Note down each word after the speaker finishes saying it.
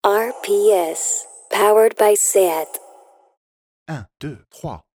GPS, powered by SEAT. 1, 2,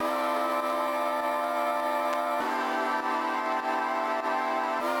 3.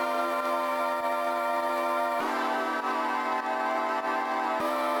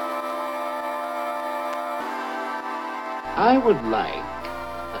 I would like,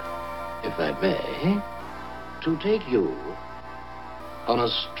 if I may, to take you on a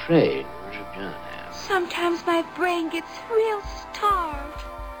strange journey. Sometimes my brain gets real starved.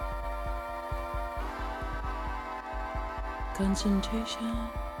 Concentration.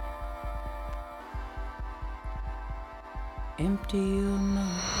 Empty your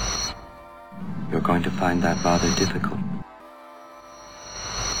mind. You're going to find that rather difficult.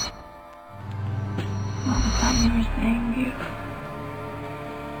 What was that you were saying, you?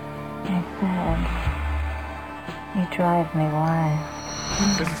 I said, you drive me wild.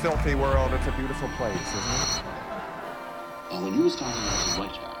 This is filthy world. It's a beautiful place, isn't it? When you were starting out as a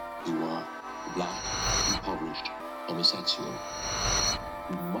writer, you were black, impoverished, homosexual.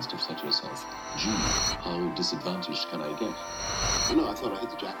 You must have said to yourself, gee, how disadvantaged can I get? Well, no, I thought I hit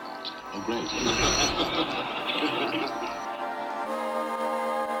the jackpot. Oh, great.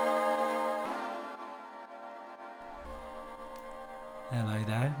 Hello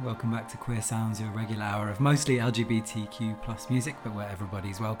there, welcome back to Queer Sounds, your regular hour of mostly LGBTQ plus music, but where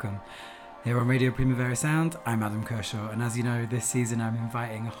everybody's welcome. Here on Radio Primavera Sound, I'm Adam Kershaw, and as you know, this season I'm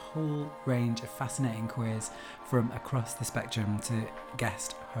inviting a whole range of fascinating queers from across the spectrum to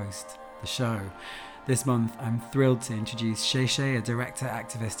guest host the show. This month, I'm thrilled to introduce Shay Shay, a director,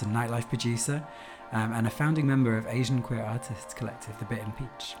 activist and nightlife producer, and a founding member of Asian queer artists collective The Bitten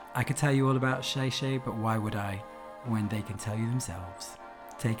Peach. I could tell you all about Shay Shay, but why would I, when they can tell you themselves?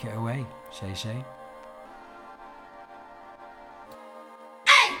 Take it away, Shay Shay.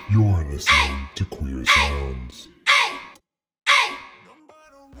 You're listening to Queer Sounds.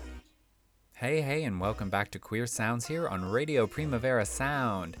 Hey, and welcome back to Queer Sounds here on Radio Primavera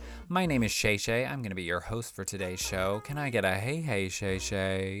Sound. My name is Shay Shay. I'm going to be your host for today's show. Can I get a hey, Shay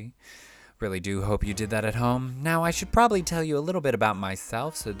Shay? Really do hope you did that at home. Now, I should probably tell you a little bit about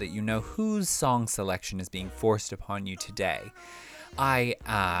myself so that you know whose song selection is being forced upon you today. I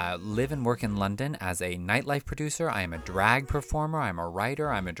live and work in London as a nightlife producer. I am a drag performer. I'm a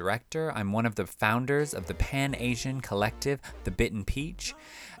writer. I'm a director. I'm one of the founders of the Pan-Asian collective, The Bitten Peach.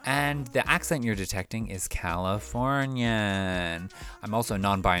 And the accent you're detecting is Californian. I'm also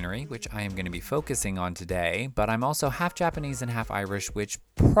non-binary, which I am going to be focusing on today, but I'm also half Japanese and half Irish, which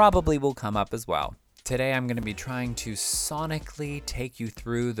probably will come up as well. Today I'm going to be trying to sonically take you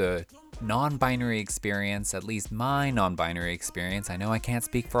through the non-binary experience, at least my non-binary experience. I know I can't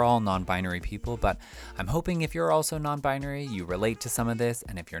speak for all non-binary people, but I'm hoping if you're also non-binary, you relate to some of this,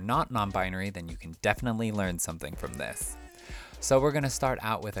 and if you're not non-binary, then you can definitely learn something from this. So we're going to start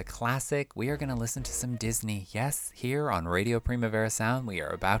out with a classic. We are going to listen to some Disney. Yes, here on Radio Primavera Sound, we are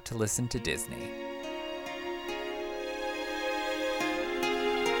about to listen to Disney.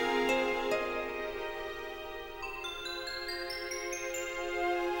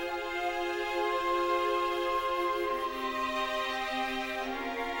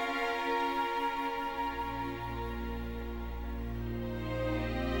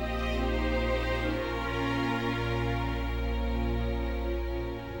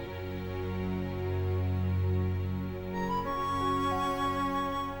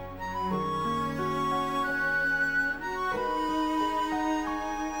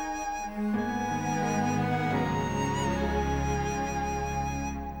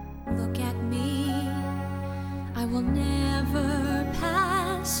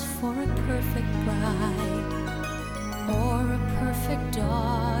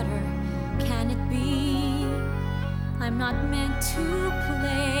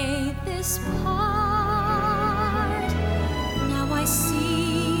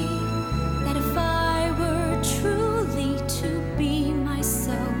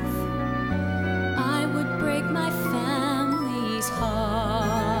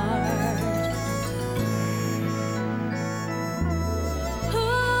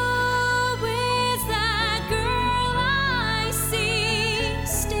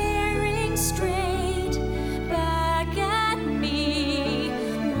 Straight back at me.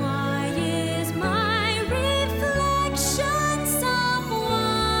 Why is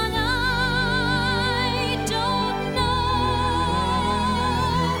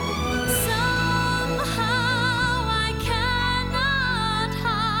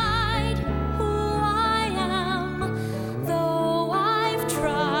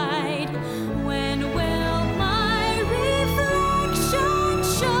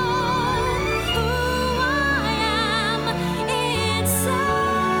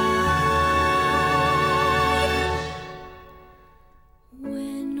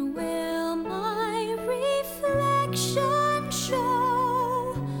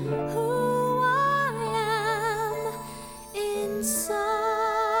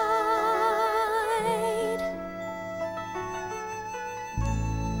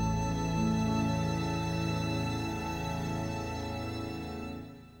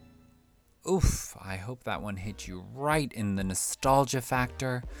hope that one hit you right in the nostalgia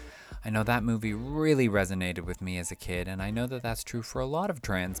factor. I know that movie really resonated with me as a kid, and I know that that's true for a lot of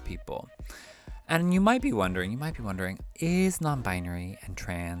trans people. And you might be wondering, is non-binary and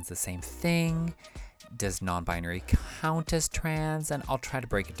trans the same thing? Does non-binary count as trans? And I'll try to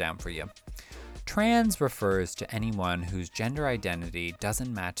break it down for you. Trans refers to anyone whose gender identity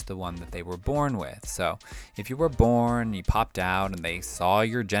doesn't match the one that they were born with. So if you were born, you popped out and they saw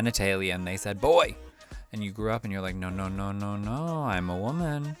your genitalia and they said, boy, and you grew up and you're like, no, I'm a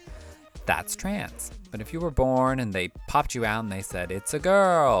woman, that's trans. But if you were born and they popped you out and they said, it's a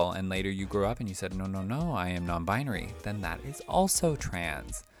girl, and later you grew up and you said, no, I am non-binary, then that is also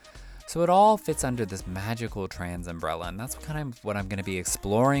trans. So it all fits under this magical trans umbrella, and that's kind of what I'm going to be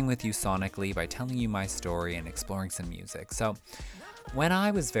exploring with you sonically by telling you my story and exploring some music. So when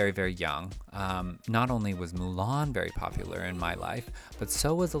I was very, very young, not only was Mulan very popular in my life, but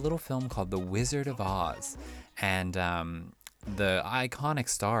so was a little film called The Wizard of Oz. And the iconic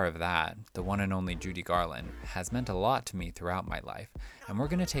star of that, the one and only Judy Garland, has meant a lot to me throughout my life. And we're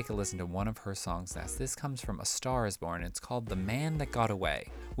going to take a listen to one of her songs next. This comes from A Star is Born. It's called The Man That Got Away,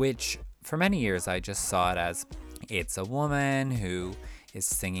 which for many years I just saw it as it's a woman who is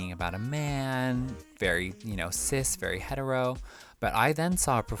singing about a man, very, cis, very hetero. But I then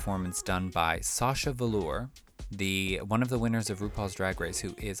saw a performance done by Sasha Velour, one of the winners of RuPaul's Drag Race,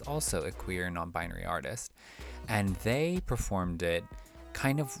 who is also a queer non-binary artist. And they performed it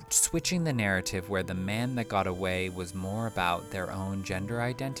kind of switching the narrative where the man that got away was more about their own gender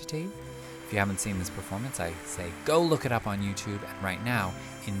identity. If you haven't seen this performance, I say go look it up on YouTube, and right now,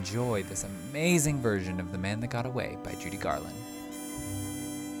 enjoy this amazing version of The Man That Got Away by Judy Garland.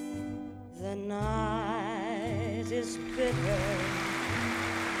 The night is bitter,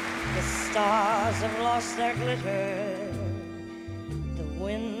 the stars have lost their glitter, the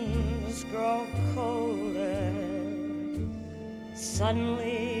winds grow colder,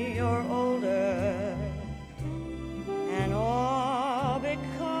 suddenly you're older, and all because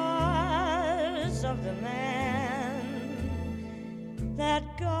of the man that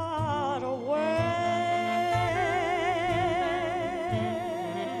got away.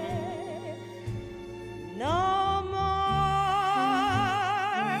 No more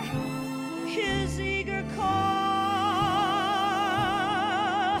his eager call,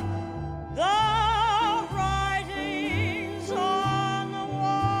 the writings on the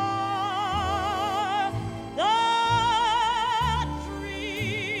wall, the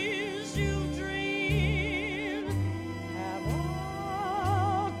dreams you dreamed have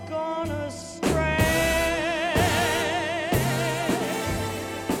all gone astray.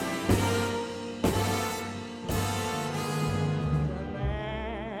 The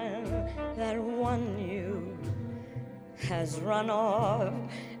man that won you has run off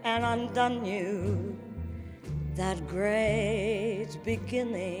and undone you. That great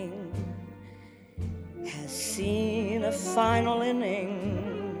beginning has seen a final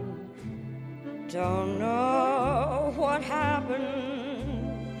inning. Don't know what happened.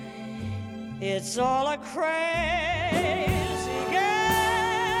 It's all a crazy game.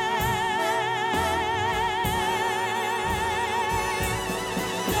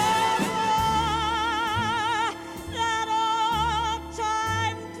 No more that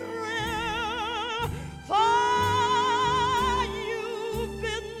all-time thrill, for you've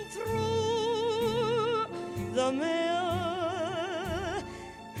been through the mill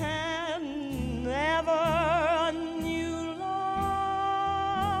and never a new love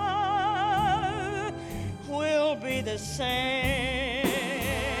will be the same.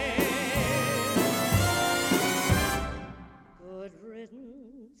 Good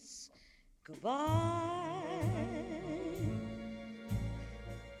riddance, goodbye.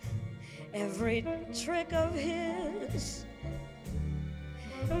 Every trick of his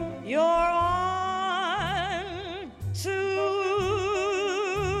you're on to,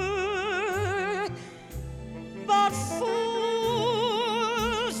 but fools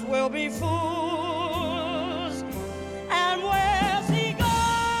will be fools, and where's he gone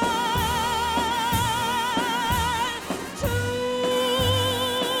to?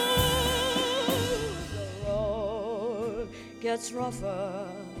 The road gets rougher,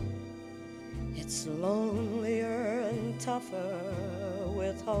 it's lonelier and tougher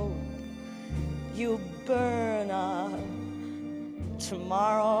with hope. You burn up,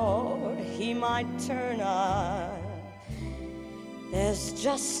 tomorrow he might turn up. There's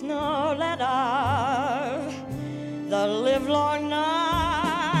just no let up the livelong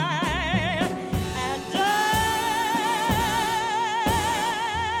night. And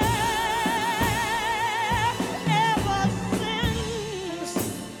ever since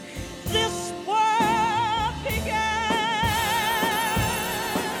this world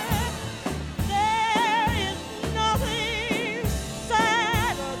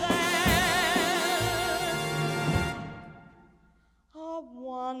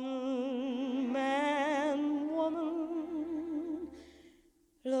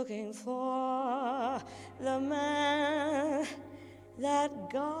looking for the man that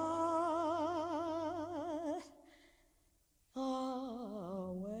got away.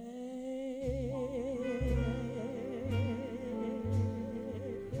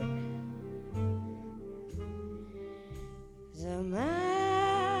 The man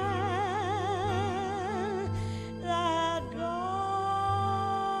that got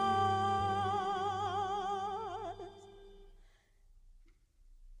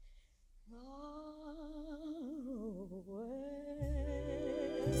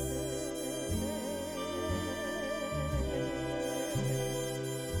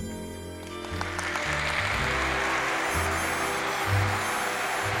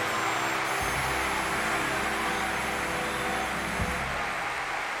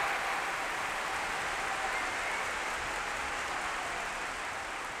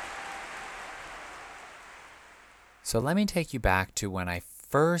So let me take you back to when I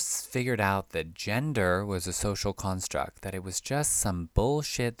first figured out that gender was a social construct, that it was just some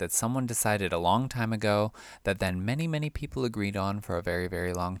bullshit that someone decided a long time ago that then many, many people agreed on for a very,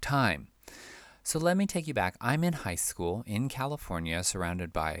 very long time. So let me take you back. I'm in high school in California,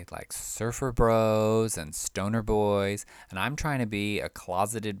 surrounded by like surfer bros and stoner boys, and I'm trying to be a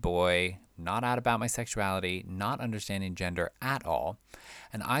closeted boy, not out about my sexuality, not understanding gender at all.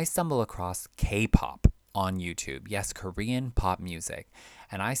 And I stumble across K-pop on YouTube. Yes, Korean pop music.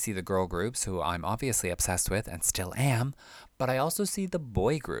 And I see the girl groups who I'm obviously obsessed with and still am, but I also see the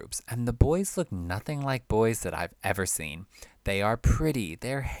boy groups, and the boys look nothing like boys that I've ever seen. They are pretty,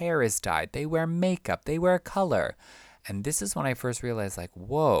 their hair is dyed, they wear makeup, they wear color. And this is when I first realized, like,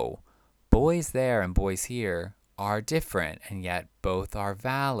 whoa, boys there and boys here are different, and yet both are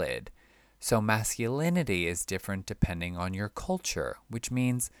valid. So masculinity is different depending on your culture, which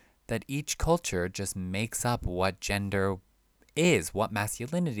means that each culture just makes up what gender is, what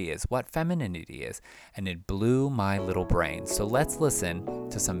masculinity is, what femininity is, and it blew my little brain. So let's listen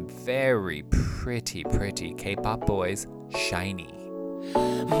to some very pretty K-pop boys, SHINee.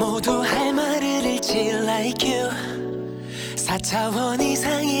 모두 할 말을 잃지 like you 4차원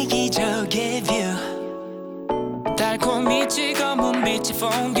이상의 기적의 view 달콤히 찍어문 빛이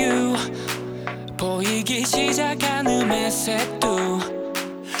퐁듀 보이기 시작한 음의 색도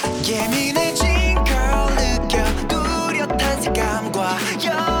예민해진 girl 느껴 뚜렷한 색감과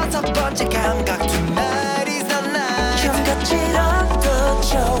여섯 번째 감각 Tonight is the night 감각질어도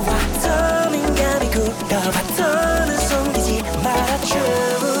좋아 더 민감히 굴러봐 더는 숨기지 말아줘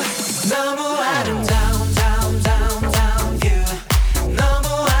너무 아름다운 down down down view 너무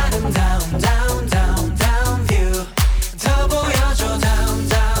아름다운 down down down view 더 보여줘 down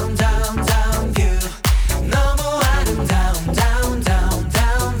down down down view 너무 아름다운 down down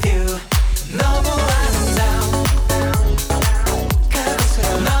down view 너무 아름다운 그곳으로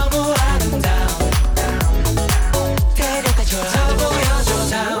너무 아름다운 데려가줘 더 보여줘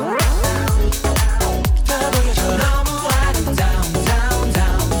down 더 보여줘 너무 아름다운 down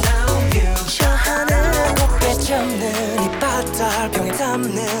down down view 저 하늘을 꽃배쳐 눈이 바닥 병에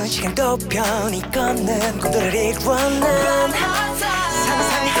담는 시간도 편히 걷는 꿈들을 이뤄낸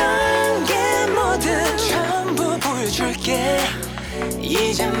상상한 게 모두 전부 보여줄게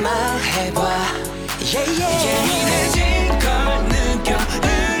이제 말해봐 예민해진 걸 느껴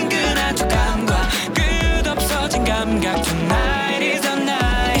은근한 촉감과 끝없어진 감각 Tonight is the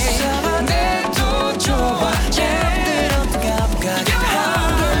night 있어봐도 좋아 잠들었던 감각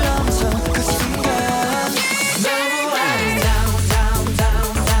한결 넘어서 그 순간 너무 아름다운 down down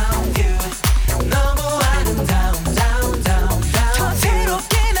down view 너무 아름다운 down down down 더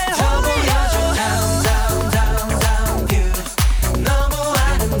새롭게 날 더 보여줘 down down down down view 너무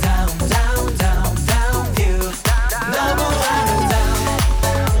아름다운 down down down view 너무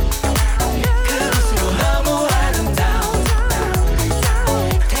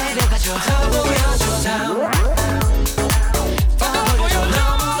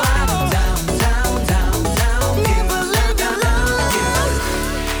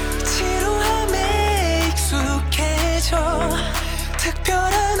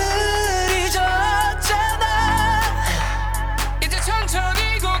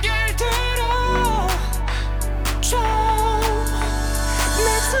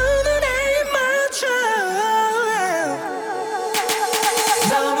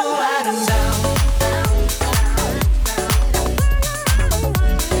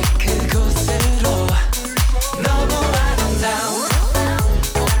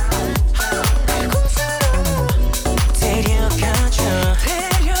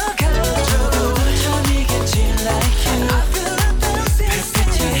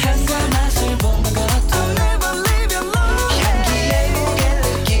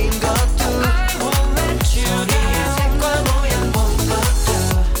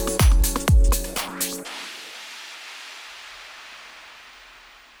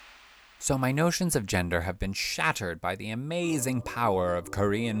So my notions of gender have been shattered by the amazing power of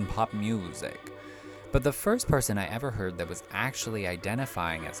Korean pop music. But the first person I ever heard that was actually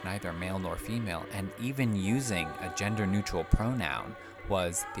identifying as neither male nor female and even using a gender-neutral pronoun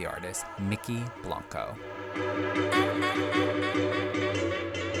was the artist Mickey Blanco.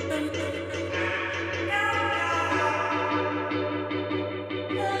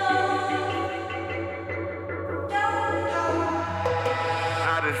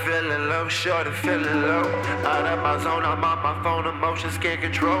 Feeling low, short of feeling low. Out of my zone, I'm on my phone, emotions can't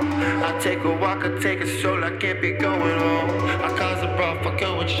control. I take a walk, I take a stroll, I can't be going home. I cause a brawl,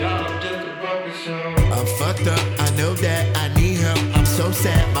 fucking with y'all, I'm just a broken soul. I'm fucked up, I know that I need help. I'm so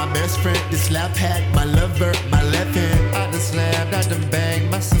sad, my best friend, this lap hat, my lover, my left hand. I done slammed, I done banged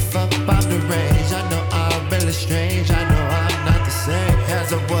myself up out the range. I know I'm really strange, I know I'm not the same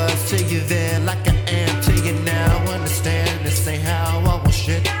as I was to you then, like I am to you now. Understand, this ain't how I want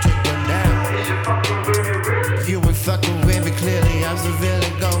shit to go down. You ain't fucking with me clearly, I'm so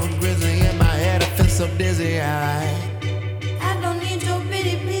villain going grizzly. In my head I feel so dizzy, I don't need your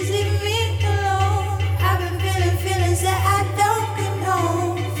pity, please leave me alone. I've been feeling feelings that I don't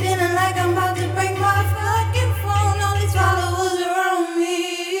condone. Feeling like I'm about to break my fucking phone. All these followers around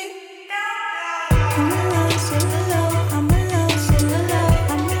me. I'm alone, sing alone. I'm alone, sing alone.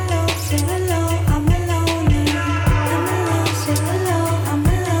 I'm alone, sing alone. I'm alone. I'm alone, sing alone. I'm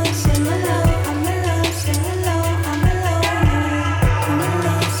alone, sing alone. I'm alone, sing alone. I'm alone. I'm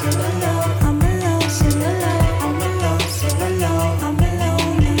alone, sing alone. I'm alone, sing alone. I'm alone, sing alone. I'm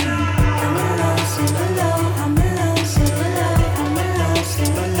alone. I'm alone, sing alone. I'm alone, sing alone. I'm alone,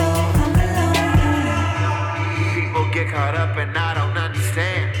 sing alone. I'm alone. People get caught up and I don't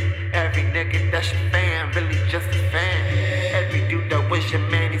understand. Every nigga that's your fan, really just a fan. Every dude that was your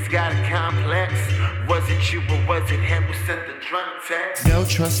man, he's got a complex. Was it you or was it him who sent the drunk text? no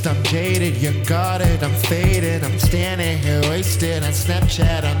trust, I'm jaded, you're guarded, I'm faded. I'm standing here wasted on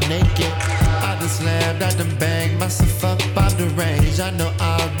Snapchat, I'm naked. I done slammed, I done banged myself up out the range. I know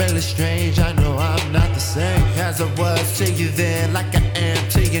I'm really strange, I know I'm not the same as I was to you then, like I am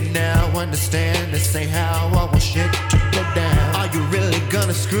to you now. Understand, this ain't how I want shit to go down. Are you really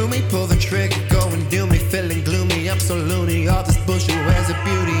gonna screw me? Pull the trigger, go and do me. Feeling gloomy, I'm so loony. All this bullshit, where's the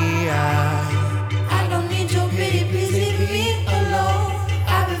beauty? I don't need your pity, please leave me alone.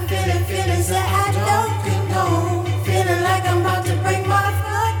 I've been feeling feelings that I don't condone. Feeling like I'm about to break my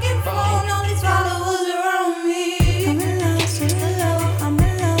fucking phone. All these followers around me. I'm alone, sing alone. I'm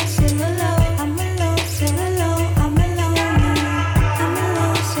alone, sing alone. I'm alone, sing alone. I'm alone. I'm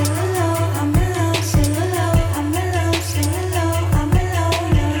alone, sing alone. I'm alone, sing alone. I'm alone, sing alone. I'm alone.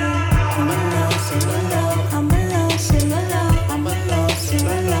 I'm alone, sing alone. I'm alone, sing alone. I'm alone, sing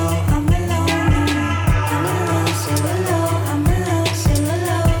alone. I'm alone. I'm alone, sing alone. I'm alone, sing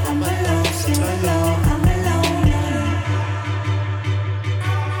alone. I'm alone, sing alone. I'm alone.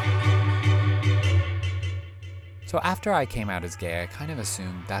 So after I came out as gay, I kind of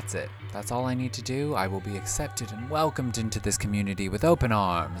assumed that's it. That's all I need to do. I will be accepted and welcomed into this community with open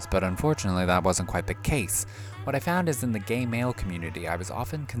arms. But unfortunately, that wasn't quite the case. What I found is in the gay male community, I was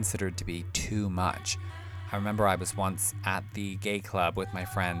often considered to be too much. I remember I was once at the gay club with my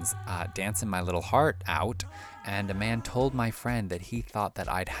friends, dancing my little heart out, and a man told my friend that he thought that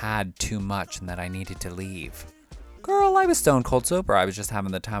I'd had too much and that I needed to leave. Girl, I was stone cold sober. I was just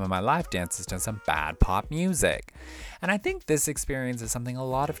having the time of my life dancing to some bad pop music. And I think this experience is something a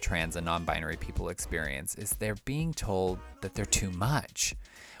lot of trans and non-binary people experience, is they're being told that they're too much.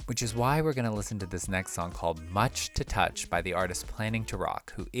 Which is why we're going to listen to this next song called Much to Touch by the artist Planning to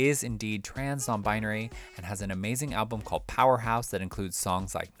Rock, who is indeed trans non-binary and has an amazing album called Powerhouse that includes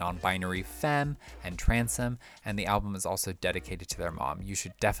songs like Non-Binary Femme and Transom, and the album is also dedicated to their mom. You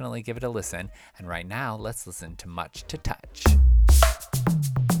should definitely give it a listen, and right now, let's listen to Much to Touch.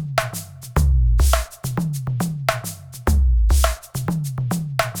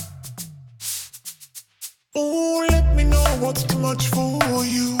 Oh, let me know what's too much for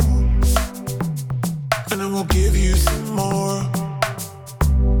you, and I will give you some more.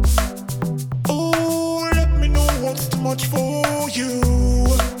 Oh, let me know what's too much for you,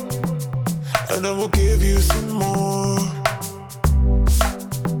 and I will give you some more.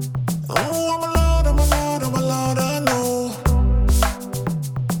 Oh, I'm a lot, I'm a lot, I'm a lot, I know.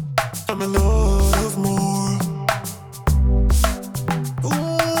 I'm a lot of more.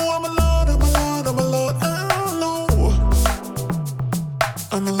 Oh, I'm a lot, I'm a lot, I'm a lot, I know.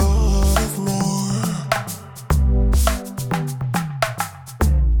 I'm a lot of more.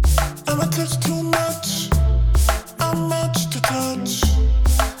 I'm a touch too much. I'm much to touch.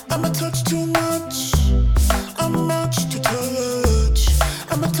 I'm a touch too much. I'm much to touch.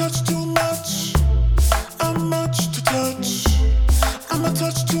 I'm a touch too much.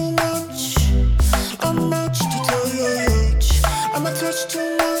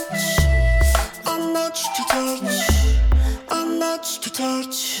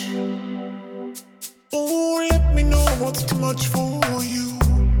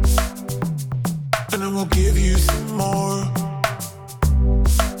 will give you some more.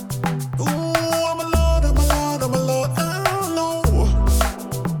 Ooh, I'm a lord, I'm a lord, I'm a lord, I know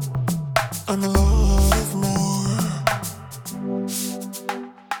I'm a lord of more.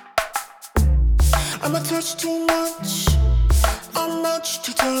 I'm a touch too much, I'm much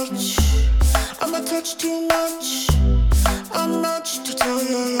to touch. I'm a touch too much, I'm much to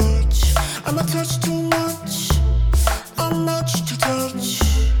touch. I'm a touch too much, I'm much to touch.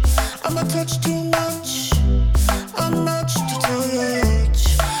 I'm a touch too much, I'm much to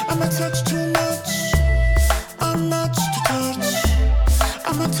touch. I'm a touch too much, I'm much to touch.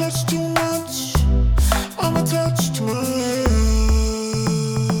 I'm a touch too much, I'm a touch too much.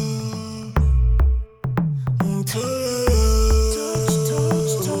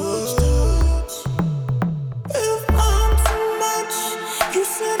 If I'm too much, you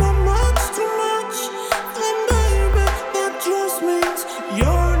said I'm much too much. Then baby, that just means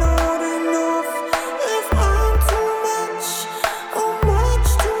you're not enough. If I'm too much, I'm much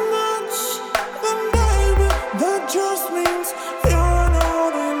too much. Then baby, that just means you're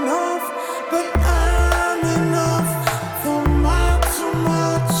not enough. But I'm enough for my too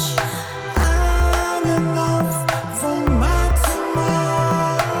much. I'm enough for my too much.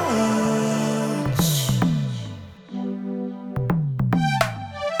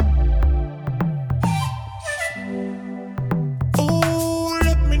 Oh,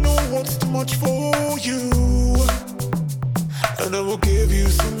 let me know what's too much for you, and I will give you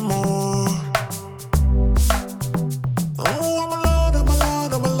some more. Oh, I'm a lord, I'm a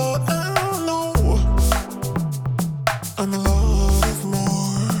lord, I'm a lord, I know I'm a lord of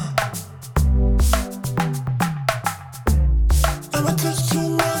more. I'm a touch too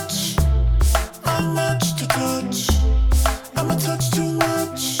much, I'm much to touch. I'm a touch too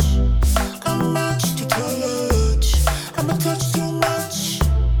much, I'm much to touch. I'm a touch too much,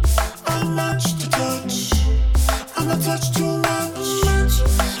 I'm much to touch. I'm a touch too much,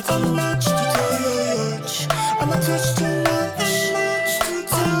 I'm much to touch. I'm a touch too much,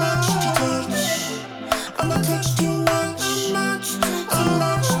 I'm much to touch. I'm a touch too much, I'm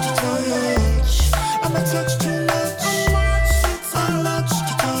much to touch. I'm a touch too much, I'm much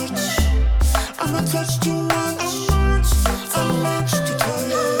to touch. I'm a touch too much, I'm much to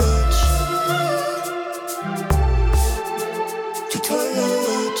touch. To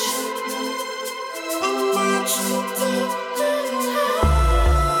touch. I'm much to touch.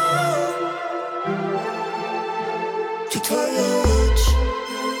 To touch.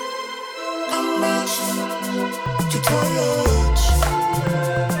 I'm much to touch.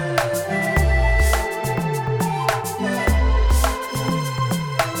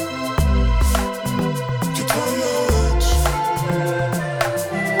 To touch.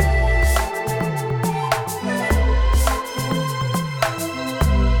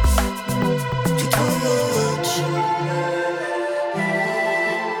 To touch.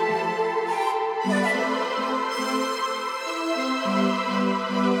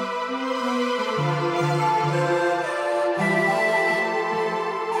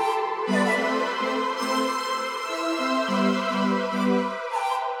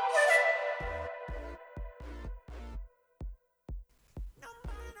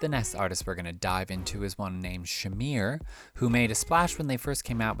 The next artist we're going to dive into is one named Shamir, who made a splash when they first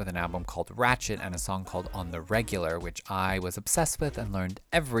came out with an album called Ratchet and a song called On the Regular, which I was obsessed with and learned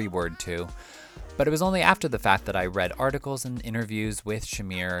every word to. But it was only after the fact that I read articles and interviews with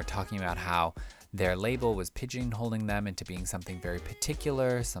Shamir talking about how their label was pigeonholing them into being something very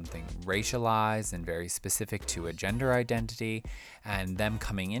particular, something racialized and very specific to a gender identity, and them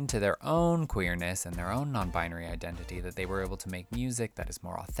coming into their own queerness and their own non-binary identity, that they were able to make music that is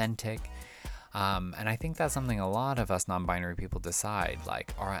more authentic. And I think that's something a lot of us non-binary people decide,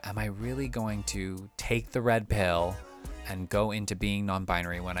 like, am I really going to take the red pill and go into being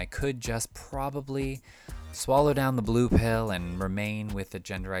non-binary when I could just probably swallow down the blue pill and remain with a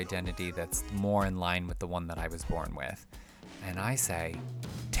gender identity that's more in line with the one that I was born with? And I say,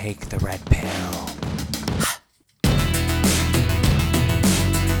 take the red pill.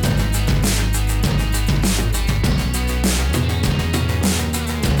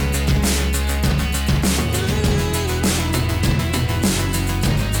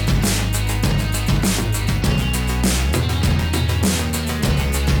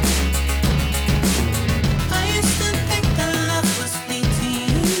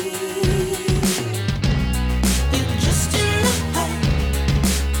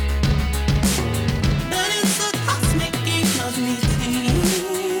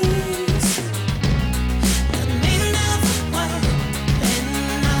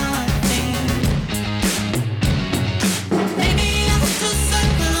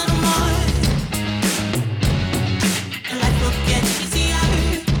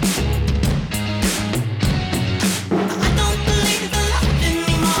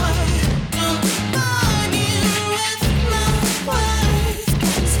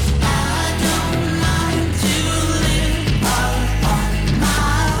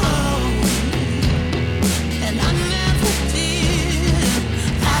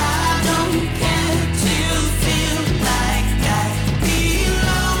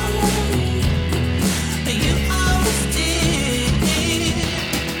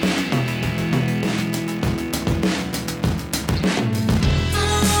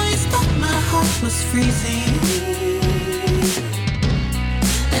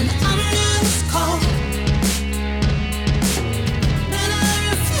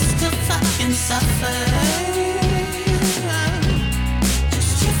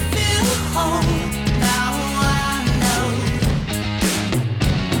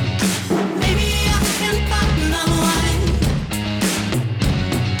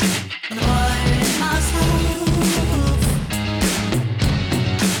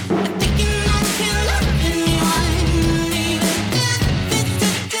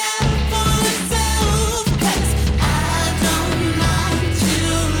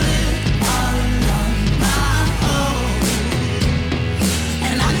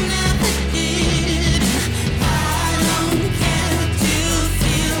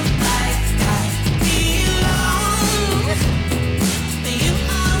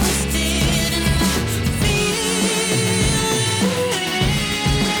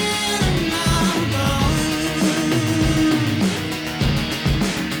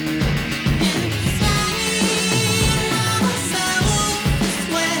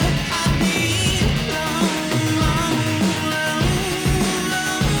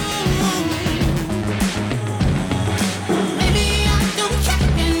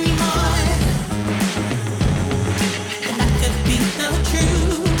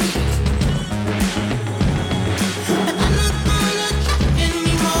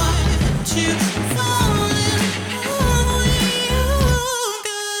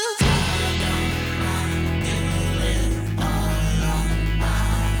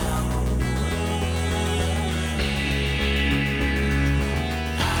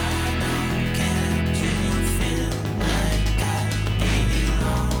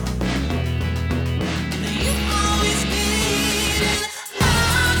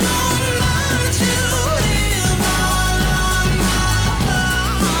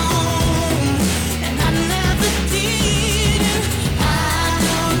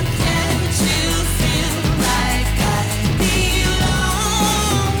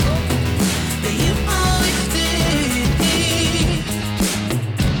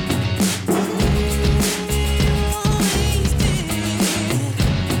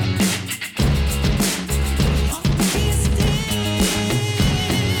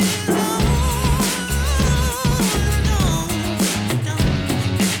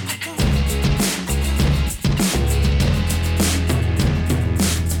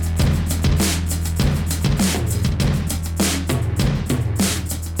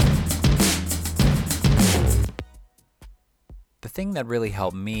 thing that really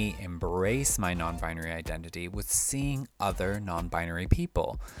helped me embrace my non-binary identity was seeing other non-binary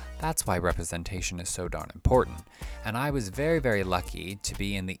people. That's why representation is so darn important. And I was very, very lucky to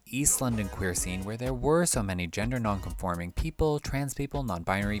be in the East London queer scene where there were so many gender non-conforming people, trans people,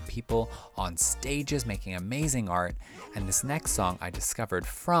 non-binary people on stages making amazing art. And this next song I discovered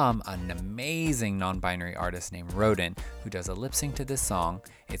from an amazing non-binary artist named Rodin, who does a lip sync to this song.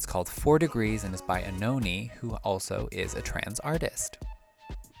 It's called 4 Degrees and is by Anoni, who also is a trans artist.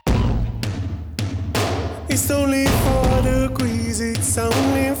 It's only 4 degrees, it's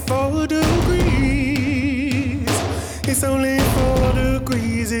only 4 degrees. It's only 4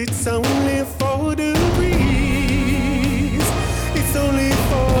 degrees, it's only 4 degrees. It's only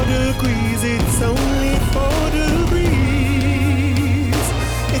 4 degrees, it's only 4 degrees.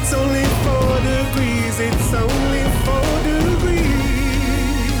 It's only 4 degrees, it's only 4 degrees.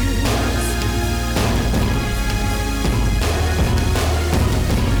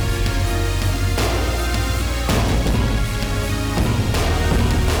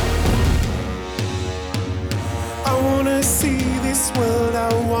 I wanna see this world,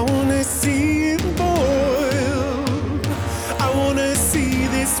 I wanna see it boil. I wanna see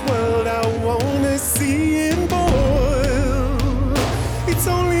this world, I wanna see it boil. It's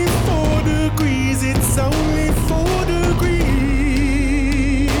only 4 degrees, it's only 4 degrees.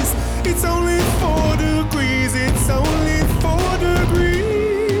 It's only 4 degrees, it's only 4 degrees.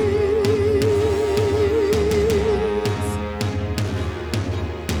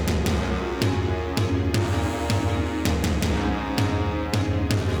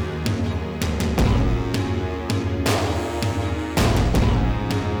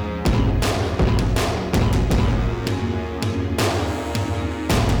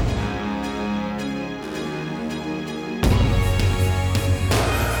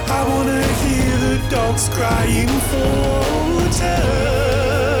 I wanna hear the dogs crying for water.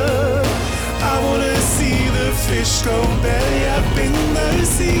 I wanna see the fish go belly up in the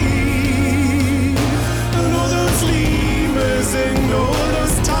sea. And all those lemurs and all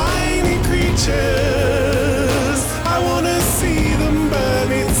those tiny creatures. I wanna see them burn,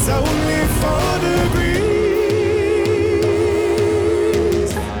 it's only 4 degrees.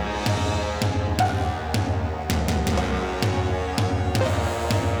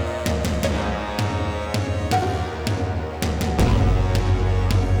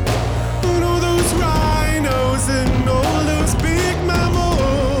 And all those rhinos and all those big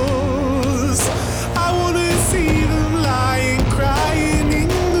mammals. I wanna see them lying, crying in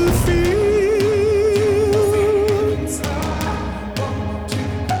the fields.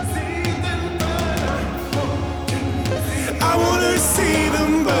 I wanna see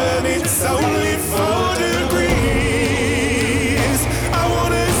them burn, it's only 4 degrees. I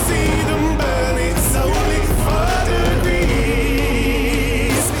wanna see them burn, it's only 4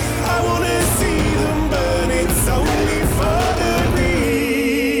 degrees. I wanna see them burn, it's only 4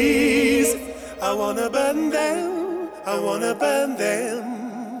 degrees. I wanna burn them, I wanna burn them.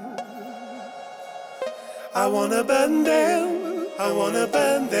 I wanna burn them, I wanna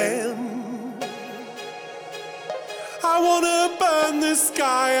burn them. I wanna burn the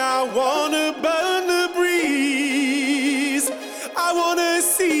sky, I wanna burn the breeze. I wanna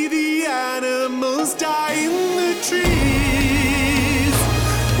see the animals die in the trees.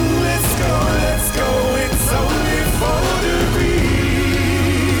 Let's go, it's only 4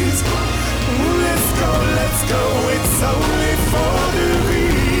 degrees. Let's go, it's only 4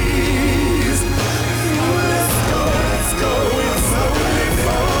 degrees. Let's go, it's only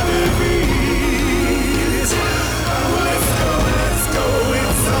 4 degrees. Let's go,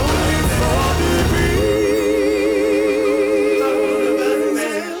 it's only 4 degrees.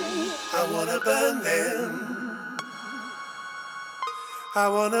 I wanna burn them, I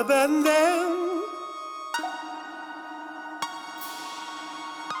wanna burn them.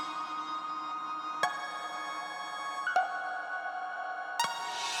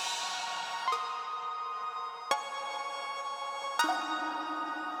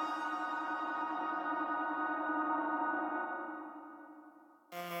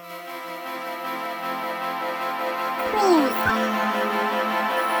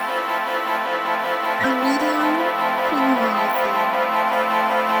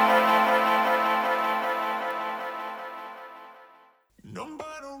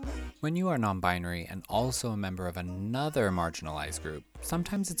 When you are non-binary and also a member of another marginalized group,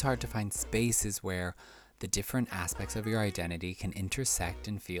 sometimes it's hard to find spaces where the different aspects of your identity can intersect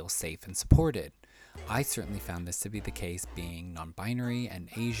and feel safe and supported. I certainly found this to be the case being non-binary and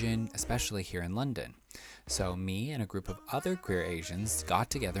Asian, especially here in London. So me and a group of other queer Asians got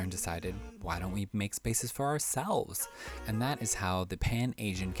together and decided, why don't we make spaces for ourselves? And that is how the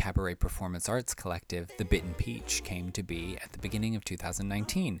Pan-Asian Cabaret Performance Arts Collective, The Bitten Peach, came to be at the beginning of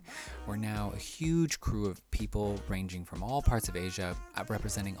 2019. We're now a huge crew of people ranging from all parts of Asia,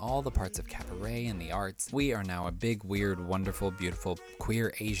 representing all the parts of cabaret and the arts. We are now a big, weird, wonderful, beautiful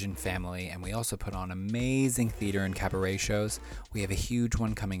queer Asian family, and we also put on amazing theater and cabaret shows. We have a huge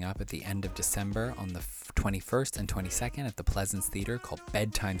one coming up at the end of December on the 21st and 22nd at the Pleasance Theater called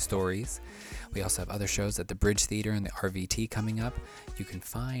Bedtime Stories. We also have other shows at the Bridge Theater and the RVT coming up. You can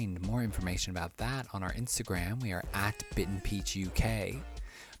find more information about that on our Instagram. We are at Bitten Peach UK.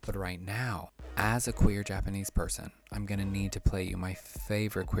 But right now, as a queer Japanese person, I'm going to need to play you my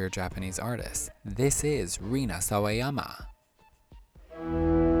favorite queer Japanese artist. This is Rina Sawayama.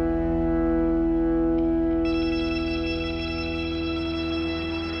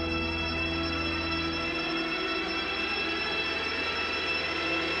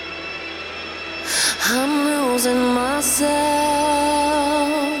 I'm losing myself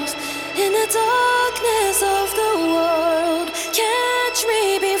in the darkness of the world. Catch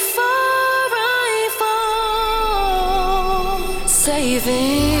me before I fall.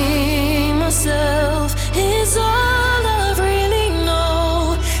 Saving myself is all I really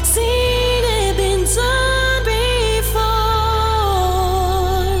know. Seen it, been done before.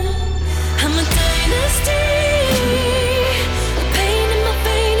 I'm a dynasty. The pain in my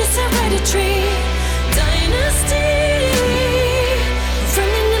vein is hereditary.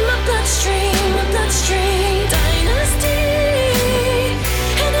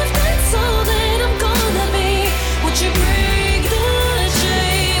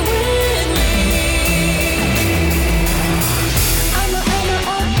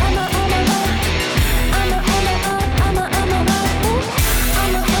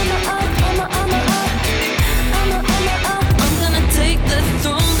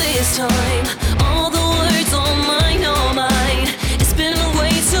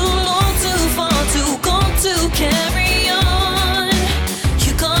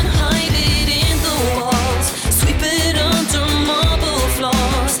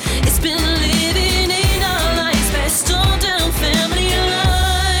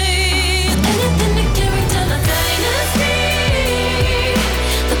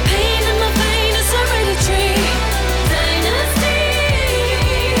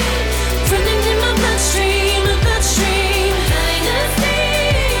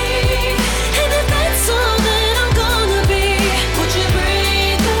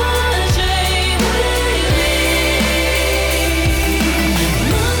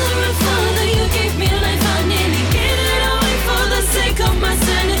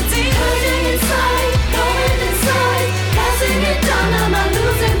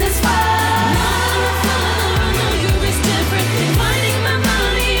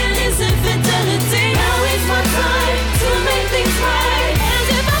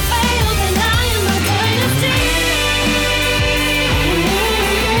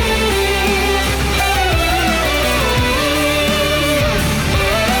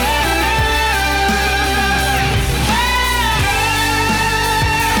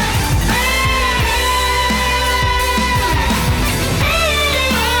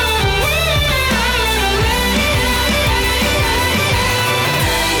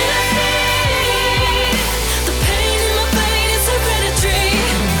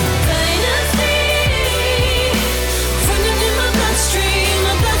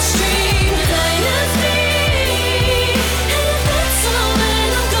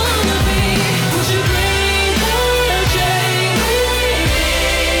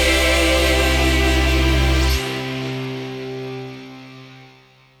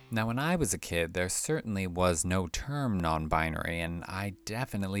 Now, when I was a kid, there certainly was no term non-binary, and I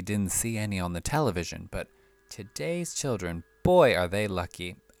definitely didn't see any on the television, but today's children, boy, are they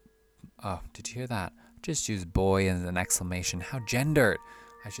lucky. Oh, did you hear that? Just use boy as an exclamation. How gendered.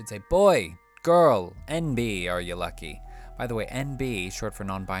 I should say boy, girl, NB, are you lucky? By the way, NB, short for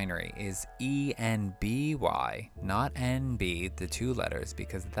non-binary, is ENBY, not NB, the two letters,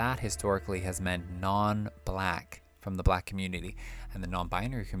 because that historically has meant non-black from the black community. And the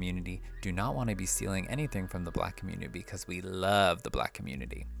non-binary community do not want to be stealing anything from the black community because we love the black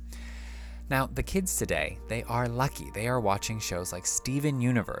community. Now, the kids today, they are lucky. They are watching shows like Steven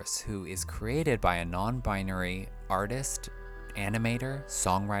Universe, who is created by a non-binary artist, animator,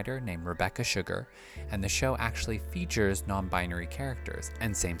 songwriter named Rebecca Sugar, and the show actually features non-binary characters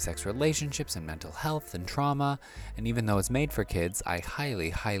and same-sex relationships and mental health and trauma. And even though it's made for kids, I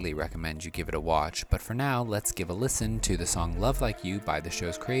highly, highly recommend you give it a watch. But for now, let's give a listen to the song Love Like You by the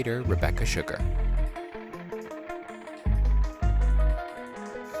show's creator, Rebecca Sugar.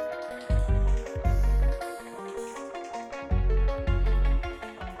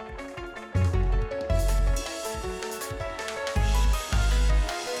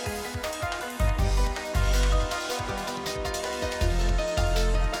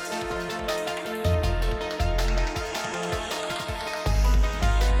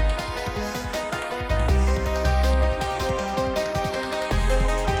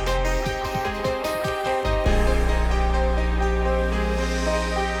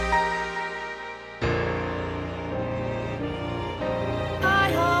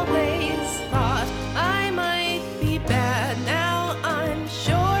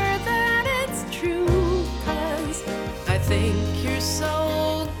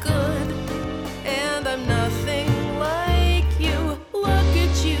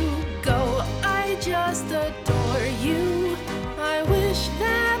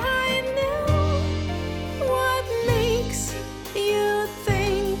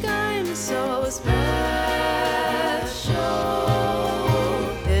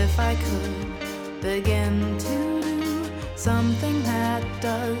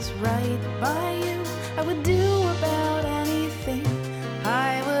 was right by you. I would do about anything.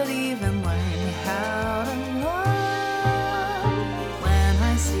 I would even learn how to love. When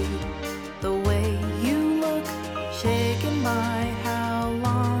I see the way you look, shaken by how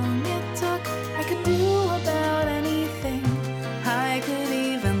long it took, I could do about anything. I could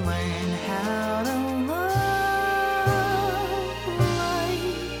even learn how to love like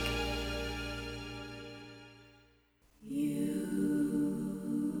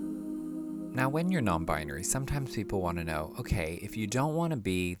Now, when you're non-binary, sometimes people want to know, okay, if you don't want to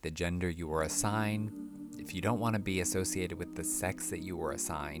be the gender you were assigned, if you don't want to be associated with the sex that you were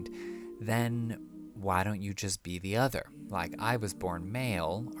assigned, then why don't you just be the other? Like, I was born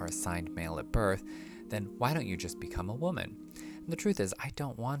male or assigned male at birth, then why don't you just become a woman? And the truth is, I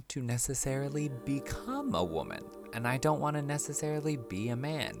don't want to necessarily become a woman, and I don't want to necessarily be a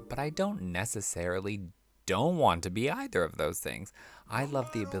man, but I don't necessarily don't want to be either of those things. I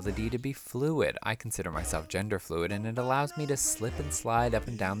love the ability to be fluid. I consider myself gender fluid, and it allows me to slip and slide up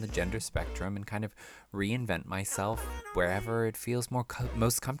and down the gender spectrum and kind of reinvent myself wherever it feels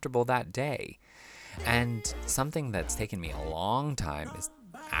most comfortable that day. And something that's taken me a long time is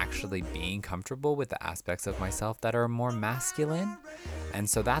actually being comfortable with the aspects of myself that are more masculine. And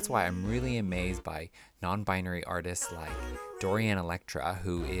so that's why I'm really amazed by non-binary artists like Dorian Electra,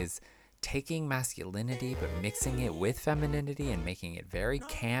 who is taking masculinity but mixing it with femininity and making it very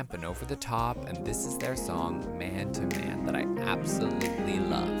camp and over the top. And this is their song, Man to Man, that I absolutely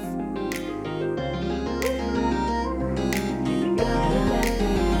love.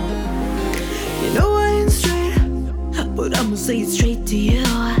 You know I ain't straight, but I'ma say it straight to you.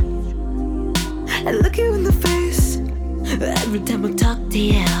 I look you in the face every time I talk to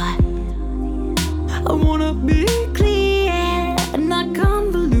you. I wanna be clear and not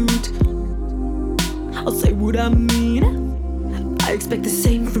convolute. I'll say what I mean, I expect the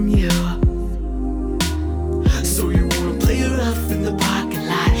same from you. So you wanna play rough in the parking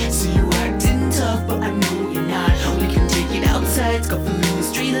lot. See you acting tough, but I know you're not. We can take it outside, scuffle in the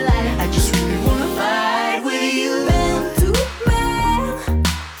street light. I just really wanna fight with you. Man to man,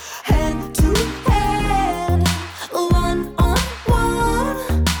 hand to hand, one on one,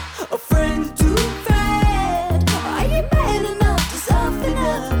 a friend to friend. Are you man enough to soften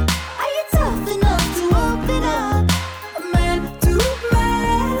up? Are you tough enough to open up? Man to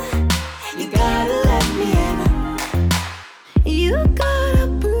man, you gotta let me in. You gotta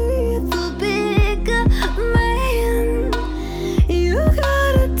breathe a bigger man. You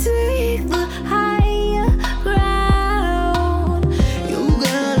gotta take the higher ground. You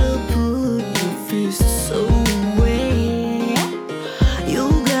gotta put your fists away. You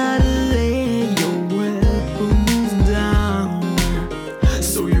gotta lay your weapons down.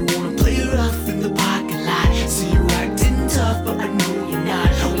 So you wanna play rough in the parking lot. See you acting tough, but I know you're not.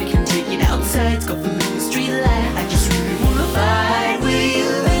 We can take it outside, scuffle in the street light. I just really wanna fight with you.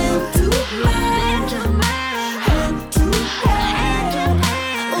 Man to man, hand to hand,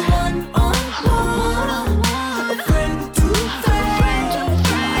 one on one, a friend to friend.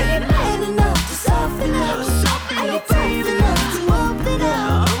 Are you man enough to soften up? Are you brave enough to open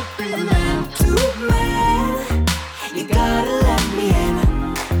up? Man to man, you gotta let me in.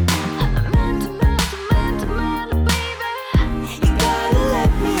 Man to man, baby, you gotta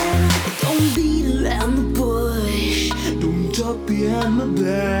let me in. Don't beat around the bush, don't talk behind my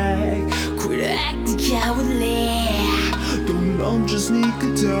back. Quit acting cowardly, don't just sneak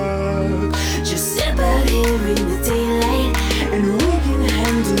attack. Just step out here in the daylight, and we can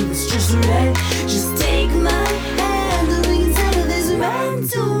handle this just right. Just take my hand, and we can settle this man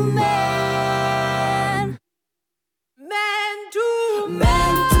to man. Man to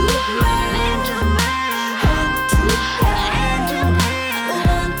man to man, hand to hand,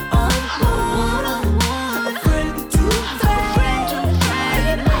 one on one, a friend to friend. Are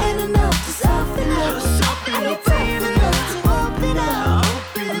you man enough to soften up? Are you brave enough to open up?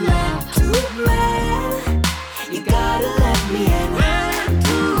 Man to man, you gotta let me in. Man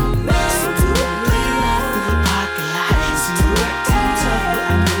to man, so play rough in the parking lot. See you acting tough, but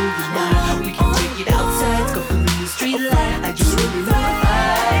I know you're not. We can take it outside, scuffle in the street light. I just really wanna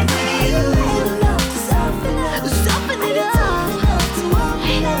fight with you. Man enough to soften up, soften it up.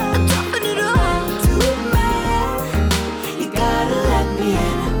 Toughen it up. To man, you gotta let me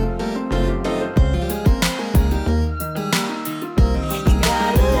in. You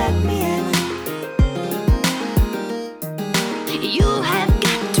gotta let me in. You have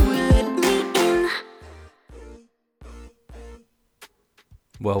got to let me in.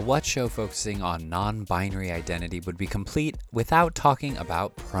 Well, what show focusing on non-binary identity would be complete without talking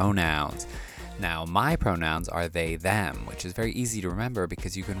about pronouns? Now, my pronouns are they, them, which is very easy to remember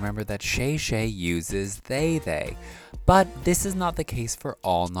because you can remember that Shay Shay uses they. But this is not the case for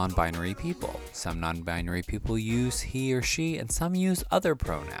all non-binary people. Some non-binary people use he or she, and some use other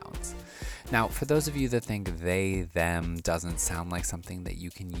pronouns. Now, for those of you that think they, them doesn't sound like something that you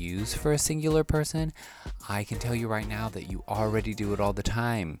can use for a singular person, I can tell you right now that you already do it all the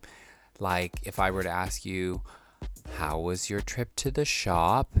time. Like, if I were to ask you, how was your trip to the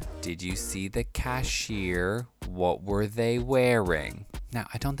shop? Did you see the cashier? What were they wearing? Now,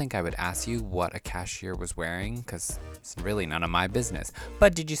 I don't think I would ask you what a cashier was wearing because it's really none of my business.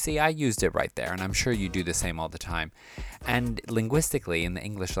 But did you see I used it right there? And I'm sure you do the same all the time. And linguistically, in the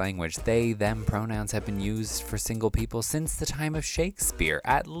English language, they, them pronouns have been used for single people since the time of Shakespeare,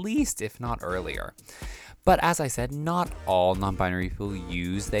 at least, if not earlier. But as I said, not all non-binary people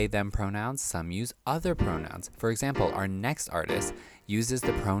use they, them pronouns. Some use other pronouns. For example, our next artist uses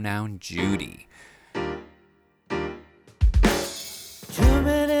the pronoun Judy. Too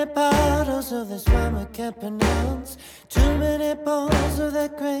many bottles of this wine we can't pronounce. Too many bowls of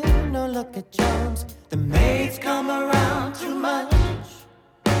that grain, no look at Jones. The maids come around too much.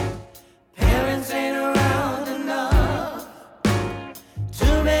 Parents ain't around enough.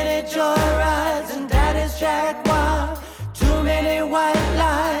 Too many joyrides and daddy's jaguar. Too many white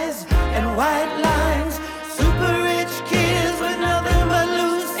lies and white lines. Super rich kids with nothing but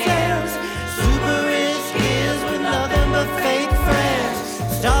loose ends. Super rich kids with nothing but fake friends.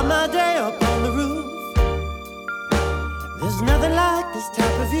 Start my day up on the roof. There's nothing like this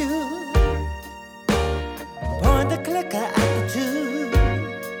type of view. Point the clicker at the tube.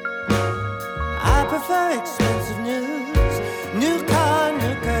 I prefer expensive news. New car,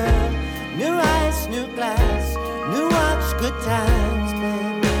 new girl, new ice, new glass, new watch, good times,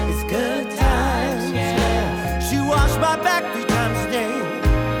 babe. It's good times, yeah. She washed my back 3 times a day.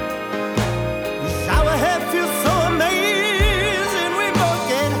 The shower head feels so amazing. We both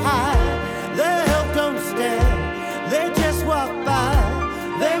get high. Their help don't stare. They just walk by.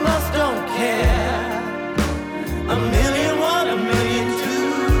 They must don't care. 1,000,001,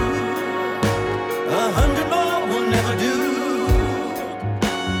 1,000,002. 100 more will never do.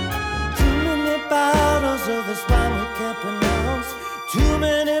 Too many bottles of this wine we can't pronounce. Too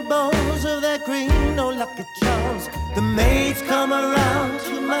many bowls of that green, no lucky charms. The maids come around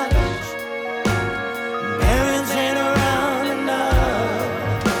too much. Parents ain't around enough.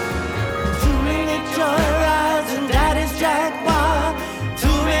 Too many joyrides and daddy's jaguar.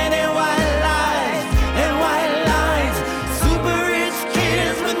 Too many white lies and white lines. Super rich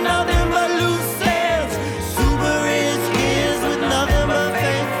kids with nothing but loose ends. Super rich kids with nothing but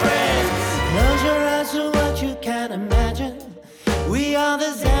fake friends. Close your eyes to what you can't imagine. We are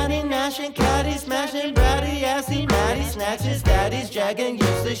the Zanny, gnashing, caddy, smashing, bratty, assy, natty, snatches, daddies, jagging,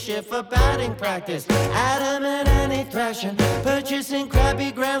 use this shit for batting practice. Adam and Annie thrashing, purchasing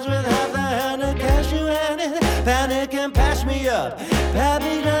crappy grams with half the hand of cashew handed. Panic and patch me up.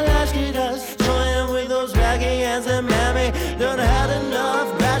 Pappy done lashed us, toying with those raggy hands and mammy done had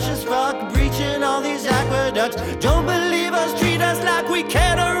enough. Brash as fuck, breaching all these aqueducts. Don't believe us, treat us like we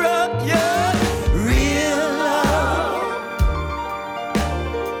can't erupt, yeah. Real love.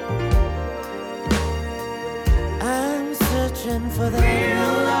 I'm searching for that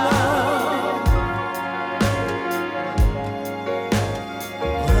real love.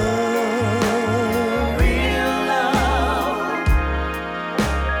 Oh, real love.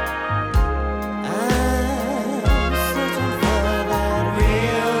 I'm searching for that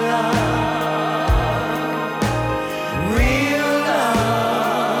real love. Real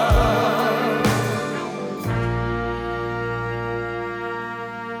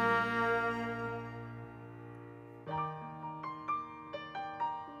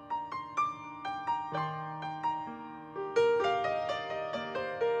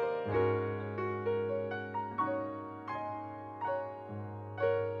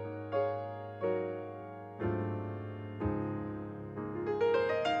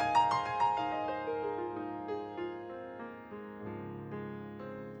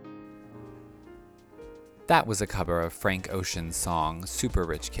That was a cover of Frank Ocean's song, Super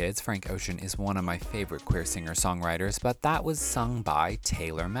Rich Kids. Frank Ocean is one of my favorite queer singer-songwriters, but that was sung by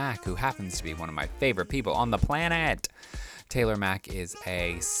Taylor Mack, who happens to be one of my favorite people on the planet. Taylor Mack is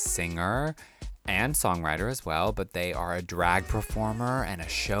a singer and songwriter as well, but they are a drag performer and a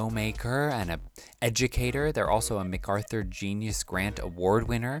showmaker and an educator. They're also a MacArthur Genius Grant Award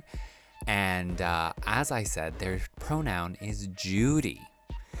winner. And as I said, their pronoun is Judy.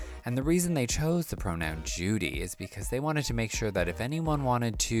 And the reason they chose the pronoun Judy is because they wanted to make sure that if anyone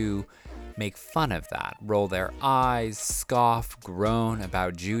wanted to make fun of that, roll their eyes, scoff, groan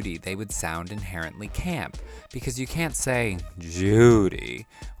about Judy, they would sound inherently camp, because you can't say Judy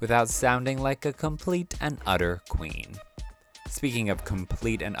without sounding like a complete and utter queen. Speaking of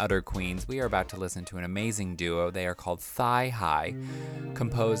complete and utter queens, we are about to listen to an amazing duo. They are called Thigh High,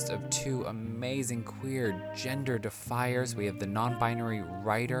 composed of two amazing queer gender defiers. We have the non-binary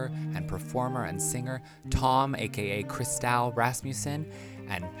writer and performer and singer Tom, aka Kristal Rasmussen,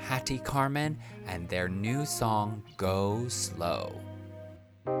 and Hattie Carmen, and their new song, Go Slow.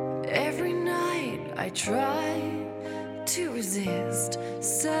 Every night I try to resist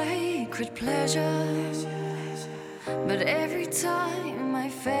sacred pleasure, but every time I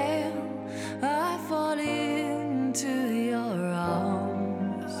fail, I fall into your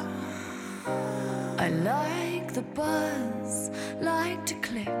arms. I like the buzz, like to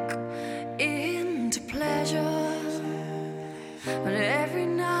click into pleasure, but every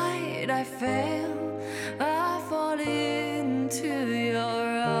night I fail, I fall into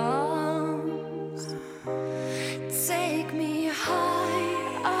your arms. Take me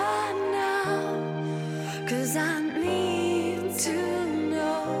higher now, 'cause I need to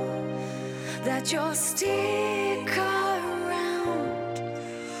know that you'll stick around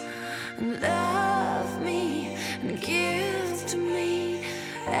and love me and give to me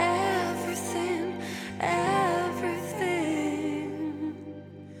everything, everything.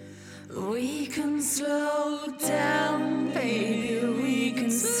 We can slow down, baby, we can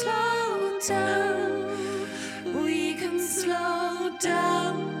slow down. We can slow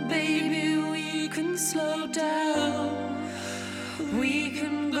down, baby, we can slow down. We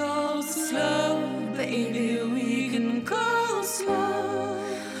can go slow, baby, we can go slow.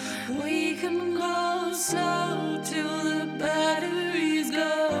 We can go slow till the batteries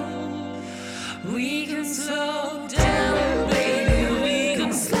go. We can slow down, baby, we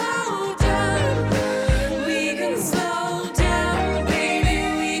can slow down. We can slow down,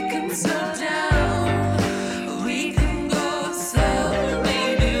 baby, we can slow down. We can go slow,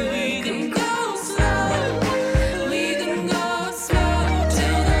 baby, we can go slow. We can go slow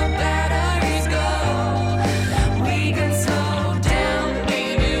till the batteries go. We can slow down, baby, we can slow down.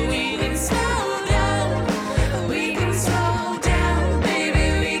 We can slow down, baby, we can slow down. We can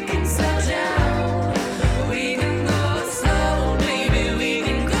go slow, baby, we can go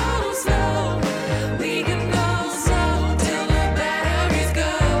slow. We can go slow till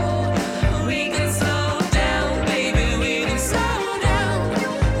the batteries go. We can slow down, baby, we can slow down.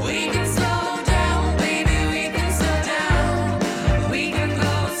 We can slow down, baby, we can slow down. We can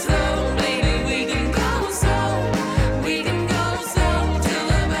go slow, baby, we can go slow. We can go slow till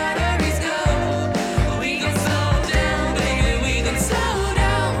the batteries go. We can slow down, baby, we can slow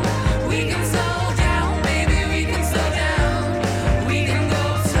down. We can slow down, baby, we can slow down. We can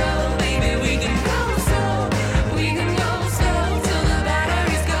go slow, baby, we can go slow. We can go slow till the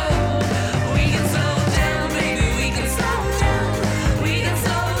batteries go. We can slow down, baby, we can slow down. We can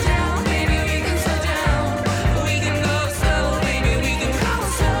slow down, baby, we can slow down. We can go slow, baby, we can go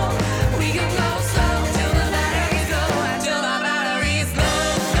slow. We can go slow till the batteries go.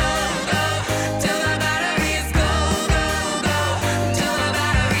 Till the batteries go, go, go. Till the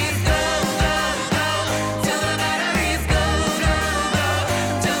batteries go, go, go.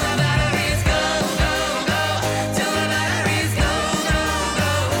 Till the batteries go, go, go. Till the batteries go, go, go. Till the batteries go, go, go. Till the batteries go, go, go.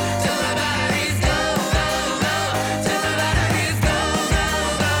 Till the batteries go, go, go. Till the batteries go,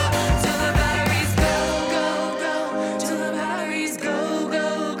 go, go. Till the batteries go, go, go. Till the batteries go,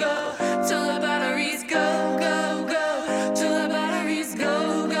 go, go. Till the batteries go, go, go. Till the batteries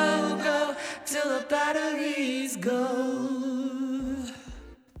go, go, go. Till the batteries go.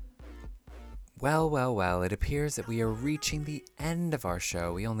 Well, it appears that we are reaching the end of our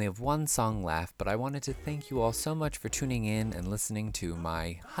show. We only have one song left, but I wanted to thank you all so much for tuning in and listening to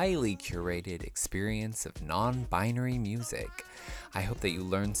my highly curated experience of non-binary music. I hope that you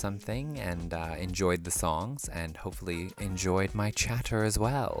learned something and enjoyed the songs, and hopefully enjoyed my chatter as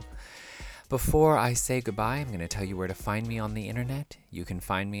well. Before I say goodbye, I'm going to tell you where to find me on the internet. You can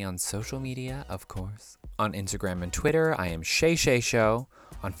find me on social media, of course. On Instagram and Twitter, I am Shay Shay Show.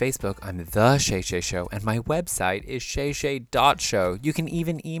 On Facebook, I'm The Shay Shay Show, and my website is shayshay.show. You can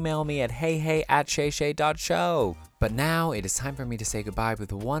even email me at heyhey@shayshay.show. But now it is time for me to say goodbye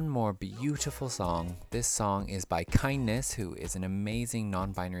with one more beautiful song. This song is by Kindness, who is an amazing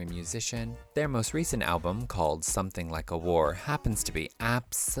non-binary musician. Their most recent album, called Something Like a War, happens to be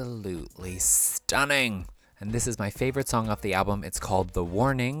absolutely stunning. And this is my favorite song off the album. It's called The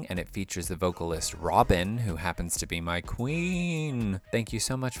Warning, and it features the vocalist Robin, who happens to be my queen. Thank you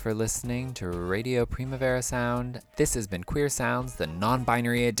so much for listening to Radio Primavera Sound. This has been Queer Sounds, the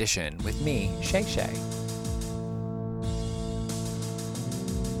non-binary edition, with me, Shay Shay.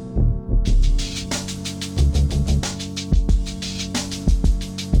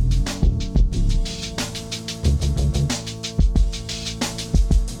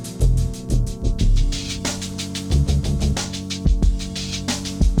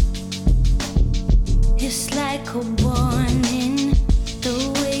 It's like a warning,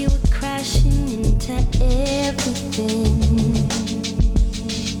 the way we're crashing into everything.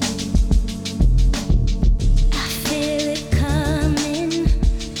 I feel it coming,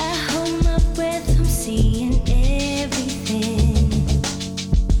 I hold my breath, I'm seeing everything.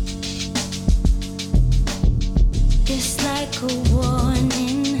 It's like a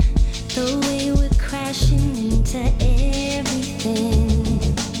warning, the way we're crashing into everything.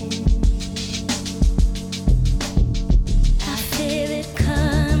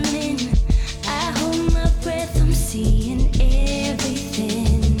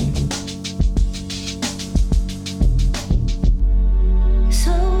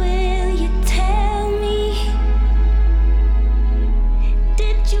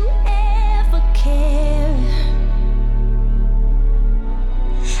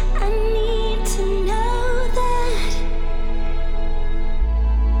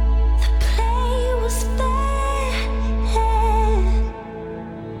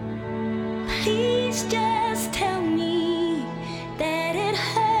 Please just tell me that it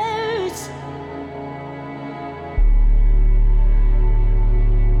hurts.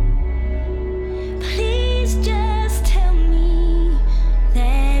 Please just tell me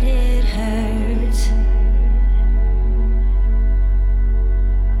that it hurts.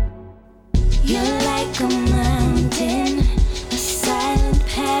 You're like a mountain, a silent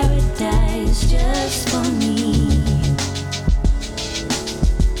paradise just for me.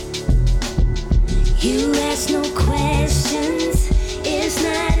 You ask no questions, it's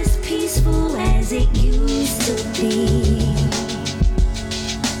not as peaceful as it used to be.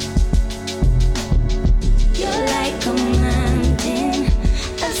 You're like a mountain,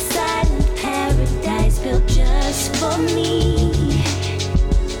 a silent paradise built just for me.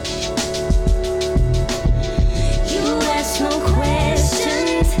 You ask no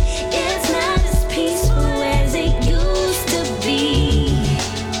questions, it's not as peaceful as it used to be.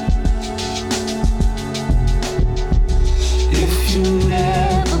 You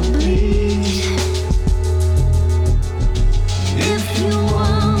never bleed. If you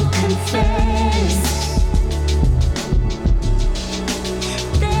won't confess,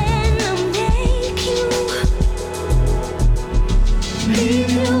 then I'll make you leave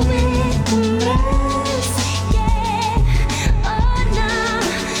you with the rest. Yeah, oh no,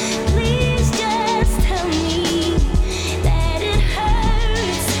 please just tell me that it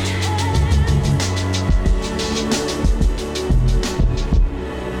hurts.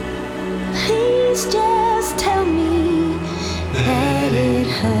 Please just tell me that it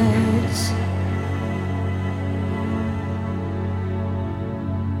hurts.